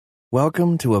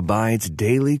Welcome to Abide's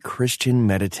Daily Christian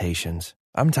Meditations.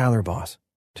 I'm Tyler Boss.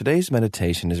 Today's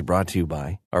meditation is brought to you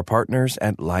by our partners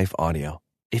at Life Audio.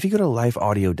 If you go to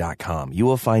lifeaudio.com, you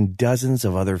will find dozens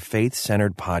of other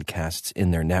faith-centered podcasts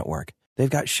in their network. They've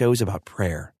got shows about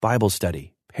prayer, Bible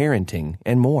study, parenting,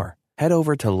 and more. Head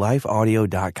over to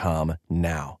lifeaudio.com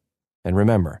now. And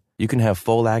remember, you can have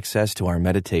full access to our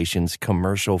meditations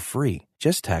commercial-free.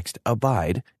 Just text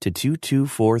ABIDE to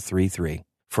 22433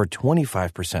 for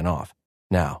 25% off.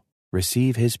 Now,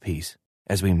 receive His peace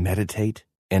as we meditate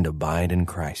and abide in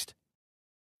Christ.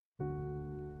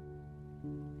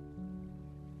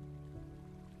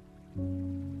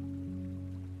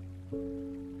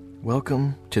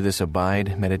 Welcome to this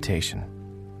Abide meditation.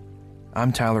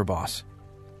 I'm Tyler Boss.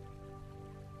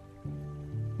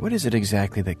 What is it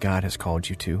exactly that God has called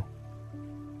you to?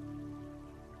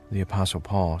 The Apostle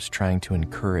Paul is trying to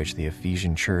encourage the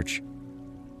Ephesian church,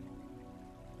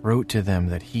 wrote to them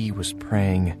that he was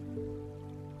praying,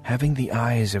 having the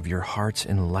eyes of your hearts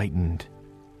enlightened,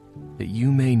 that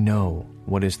you may know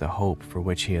what is the hope for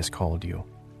which he has called you,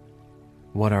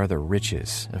 what are the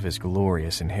riches of his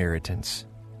glorious inheritance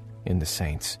in the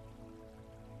saints.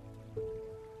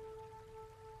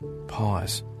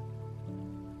 Pause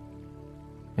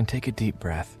and take a deep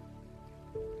breath,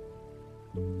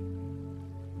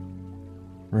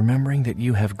 remembering that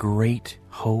you have great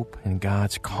hope in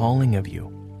God's calling of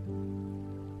you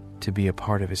to be a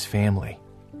part of His family.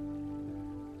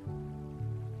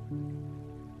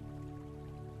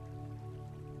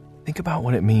 Think about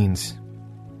what it means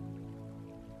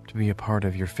to be a part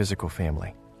of your physical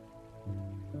family.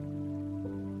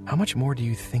 How much more do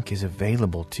you think is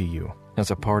available to you as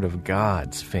a part of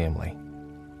God's family?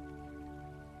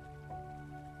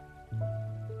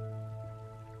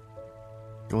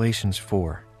 Galatians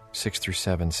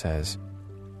 4:6-7 says,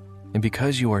 "And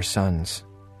because you are sons,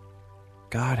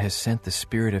 God has sent the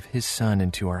Spirit of His Son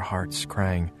into our hearts,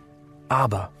 crying,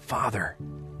 'Abba, Father.'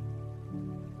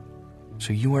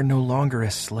 So you are no longer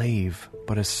a slave,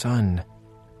 but a son.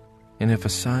 And if a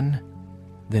son,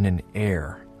 then an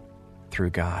heir through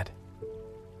God."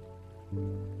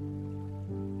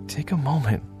 Take a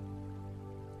moment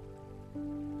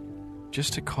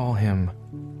just to call Him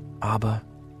Abba,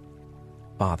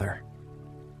 Father.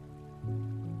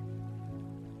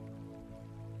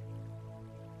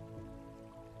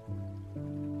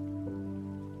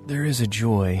 There is a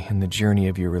joy in the journey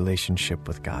of your relationship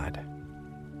with God,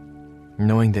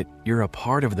 knowing that you're a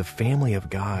part of the family of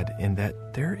God and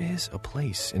that there is a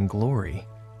place in glory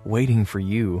waiting for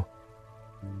you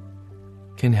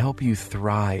can help you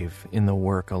thrive in the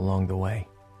work along the way.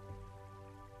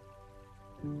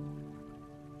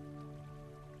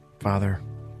 Father,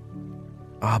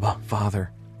 Abba,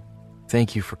 Father,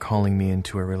 thank you for calling me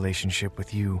into a relationship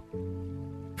with you,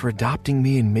 for adopting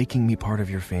me and making me part of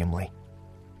your family.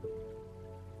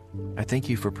 I thank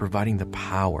you for providing the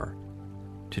power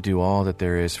to do all that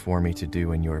there is for me to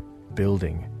do in your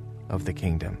building of the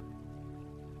kingdom.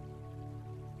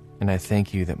 And I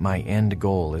thank you that my end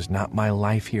goal is not my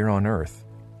life here on earth,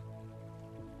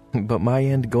 but my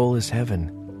end goal is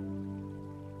heaven.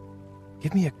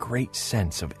 Give me a great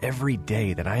sense of every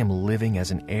day that I am living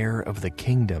as an heir of the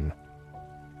kingdom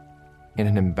and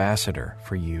an ambassador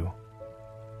for you.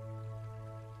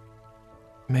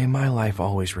 May my life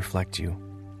always reflect you.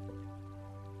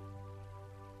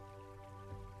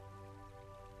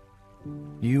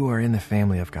 You are in the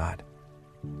family of God.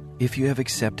 If you have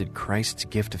accepted Christ's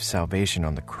gift of salvation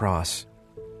on the cross,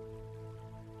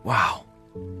 wow,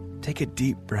 take a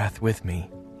deep breath with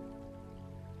me.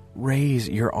 Raise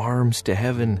your arms to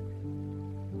heaven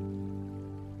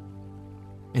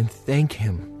and thank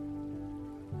Him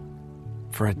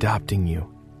for adopting you.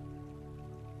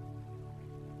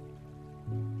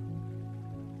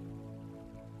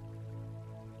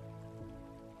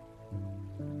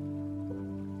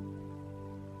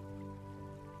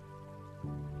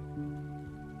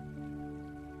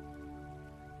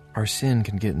 Our sin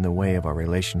can get in the way of our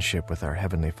relationship with our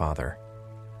Heavenly Father.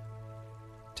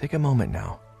 Take a moment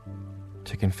now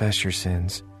to confess your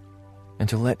sins and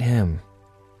to let Him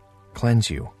cleanse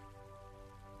you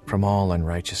from all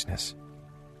unrighteousness.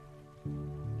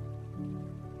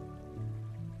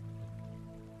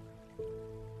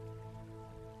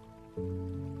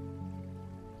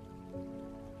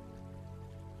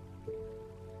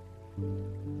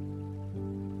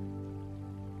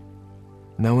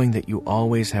 Knowing that you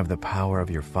always have the power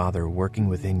of your Father working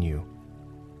within you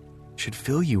should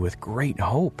fill you with great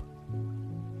hope.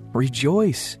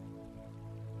 Rejoice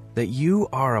that you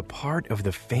are a part of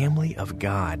the family of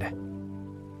God.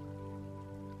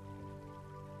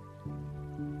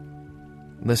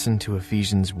 Listen to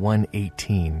Ephesians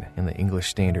 1:18 in the English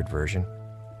Standard Version.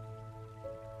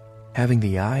 Having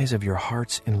the eyes of your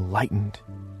hearts enlightened,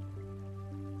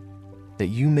 that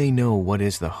you may know what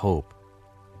is the hope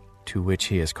to which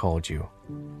he has called you.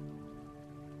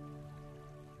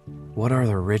 What are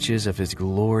the riches of his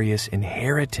glorious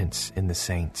inheritance in the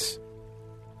saints?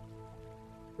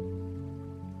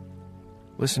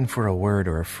 Listen for a word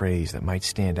or a phrase that might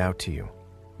stand out to you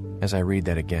as I read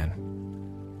that again.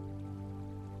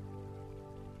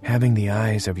 Having the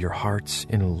eyes of your hearts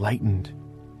enlightened,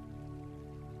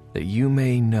 that you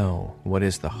may know what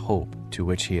is the hope to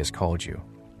which he has called you.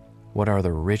 What are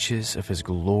the riches of his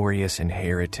glorious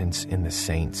inheritance in the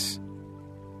saints?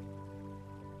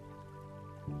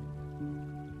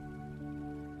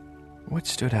 What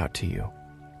stood out to you?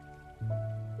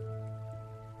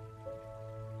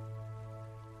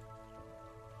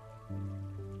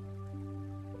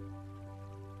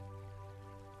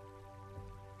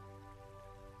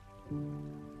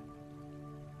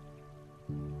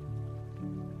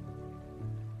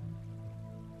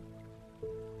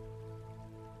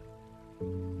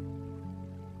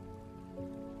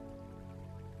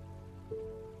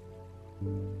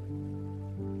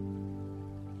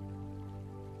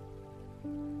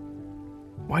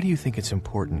 Why do you think it's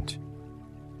important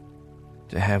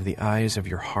to have the eyes of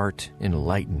your heart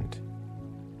enlightened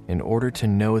in order to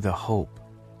know the hope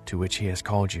to which he has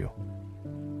called you?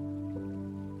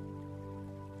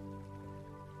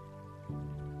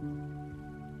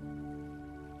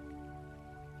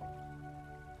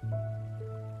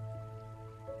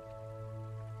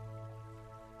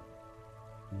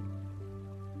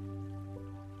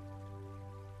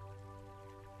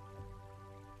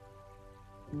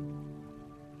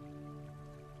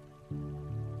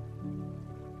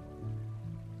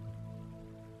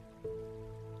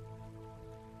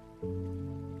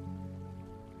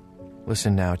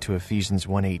 Listen now to Ephesians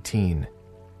 1:18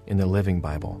 in the Living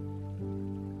Bible.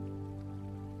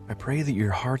 I pray that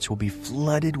your hearts will be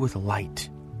flooded with light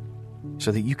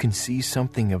so that you can see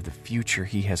something of the future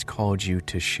he has called you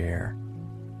to share.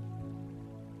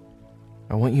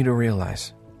 I want you to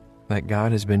realize that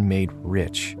God has been made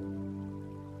rich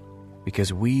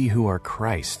because we who are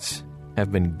Christ's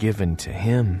have been given to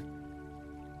him.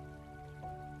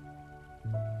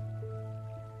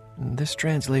 This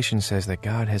translation says that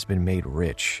God has been made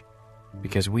rich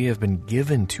because we have been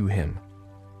given to him.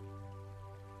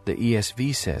 The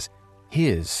ESV says,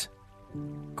 his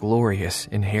glorious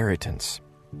inheritance.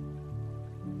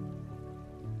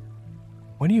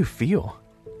 What do you feel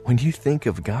when you think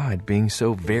of God being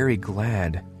so very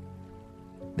glad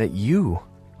that you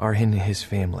are in his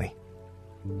family?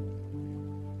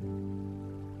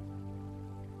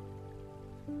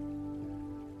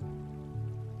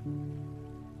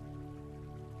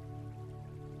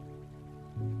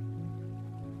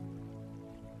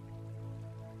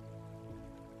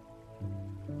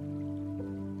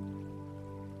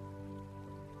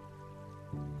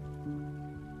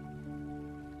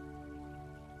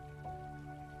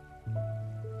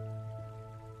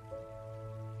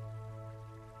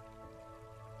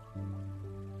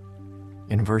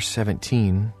 In verse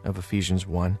 17 of Ephesians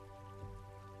 1,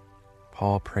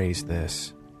 Paul prays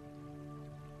this,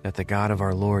 that the God of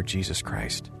our Lord Jesus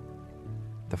Christ,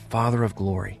 the Father of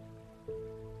glory,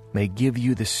 may give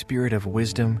you the spirit of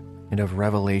wisdom and of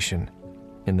revelation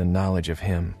in the knowledge of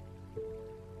him.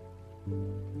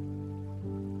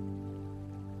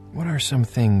 What are some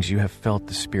things you have felt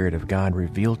the Spirit of God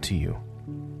reveal to you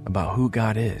about who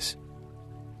God is?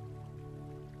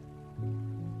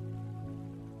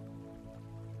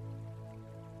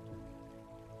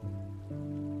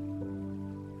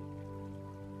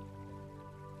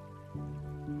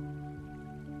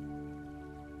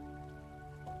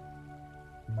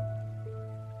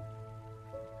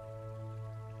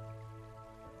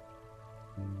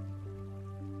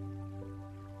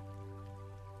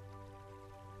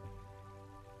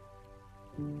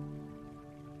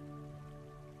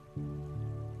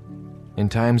 In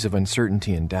times of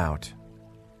uncertainty and doubt,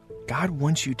 God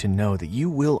wants you to know that you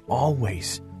will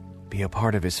always be a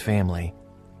part of his family,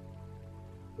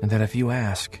 and that if you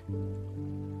ask,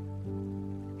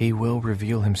 he will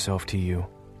reveal himself to you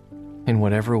in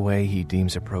whatever way he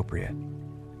deems appropriate.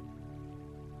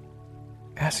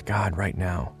 Ask God right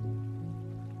now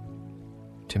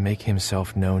to make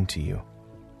himself known to you.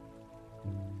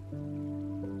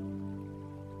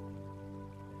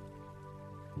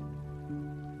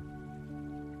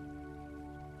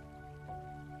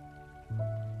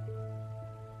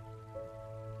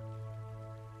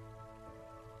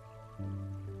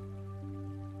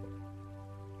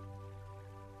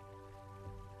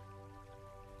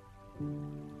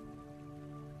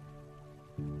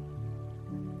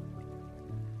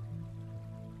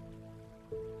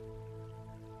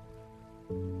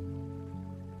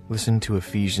 Listen to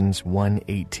Ephesians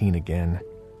 1:18 again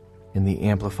in the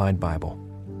Amplified Bible.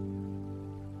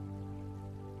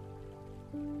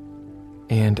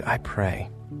 And I pray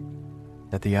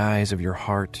that the eyes of your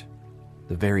heart,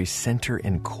 the very center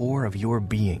and core of your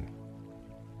being,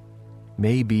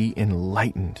 may be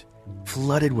enlightened,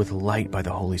 flooded with light by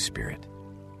the Holy Spirit,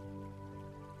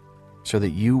 so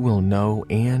that you will know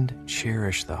and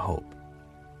cherish the hope,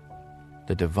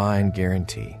 the divine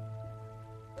guarantee,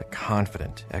 the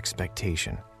confident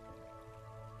expectation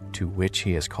to which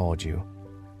He has called you,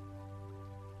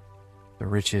 the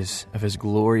riches of His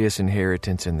glorious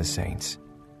inheritance in the saints,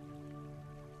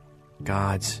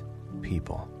 God's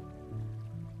people.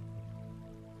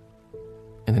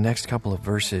 In the next couple of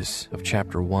verses of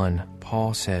chapter 1,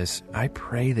 Paul says, I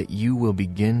pray that you will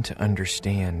begin to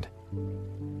understand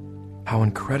how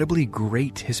incredibly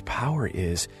great His power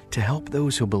is to help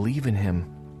those who believe in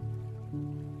Him.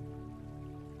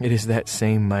 It is that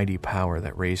same mighty power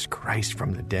that raised Christ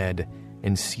from the dead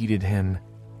and seated Him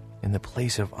in the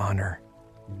place of honor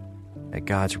at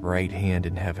God's right hand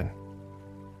in heaven,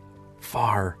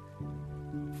 far,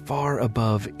 far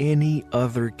above any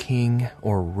other king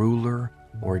or ruler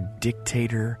or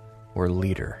dictator or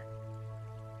leader.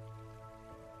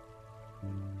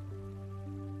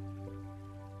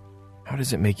 How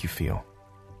does it make you feel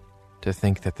to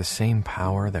think that the same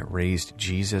power that raised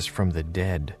Jesus from the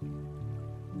dead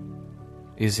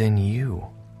is in you?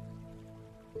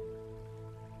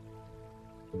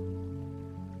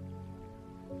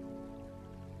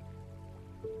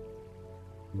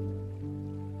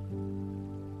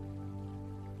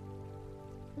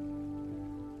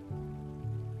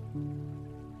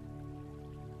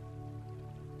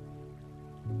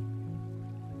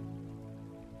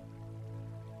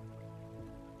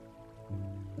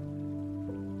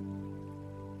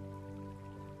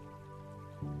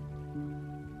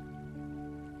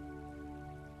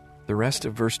 The rest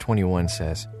of verse 21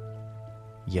 says,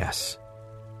 yes,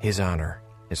 His honor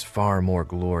is far more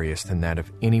glorious than that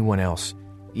of anyone else,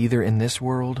 either in this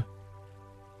world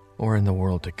or in the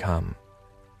world to come.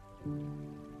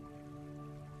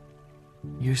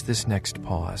 Use this next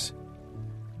pause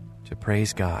to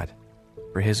praise God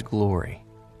for His glory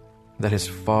that is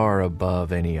far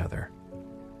above any other.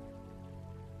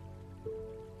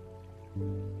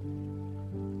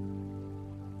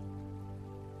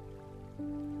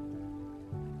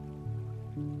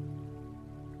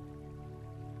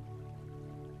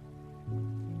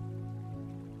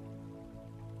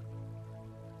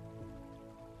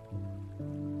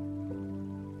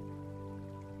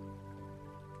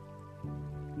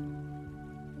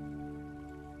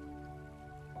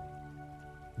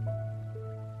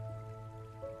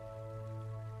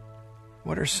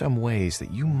 What are some ways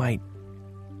that you might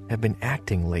have been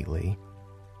acting lately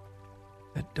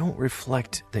that don't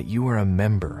reflect that you are a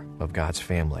member of God's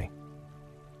family?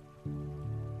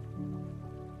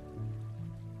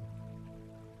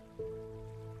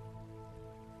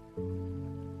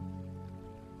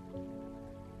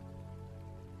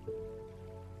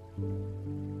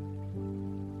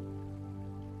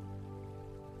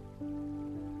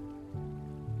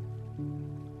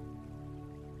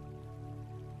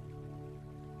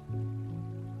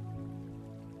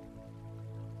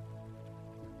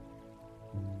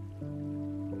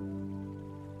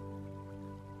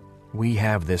 We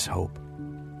have this hope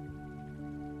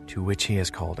to which He has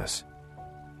called us,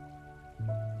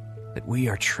 that we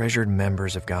are treasured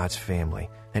members of God's family,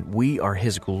 that we are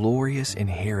His glorious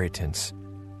inheritance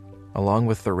along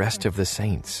with the rest of the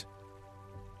saints,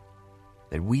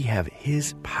 that we have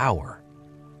His power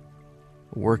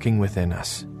working within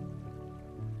us.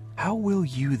 How will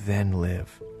you then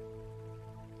live?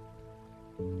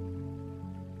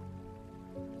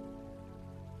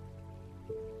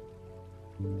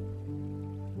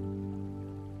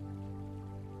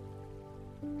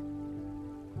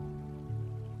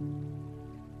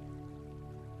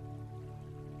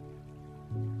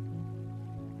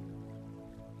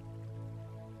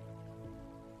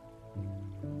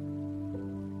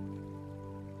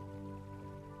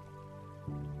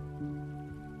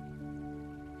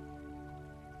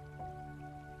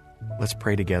 Let's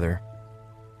pray together.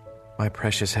 My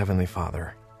precious Heavenly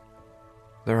Father,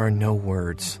 there are no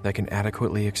words that can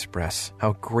adequately express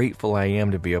how grateful I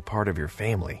am to be a part of your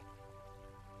family.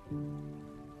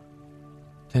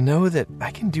 To know that I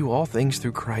can do all things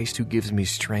through Christ who gives me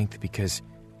strength, because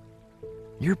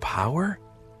your power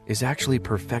is actually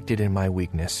perfected in my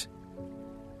weakness.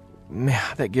 Man,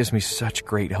 that gives me such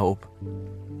great hope.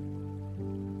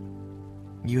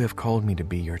 You have called me to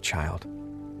be your child.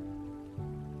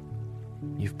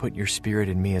 You've put your Spirit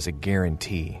in me as a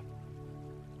guarantee.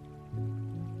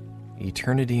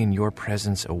 eternity in your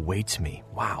presence awaits me.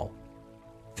 Wow.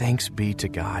 Thanks be to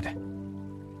God.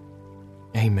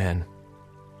 Amen.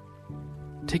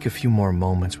 Take a few more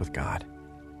moments with God.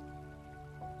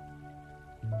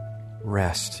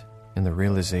 Rest in the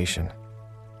realization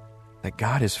that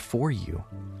God is for you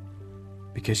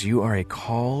because you are a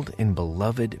called and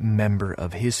beloved member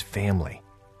of His family.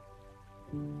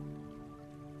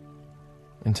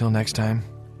 Until next time,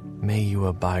 may you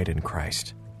abide in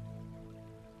Christ.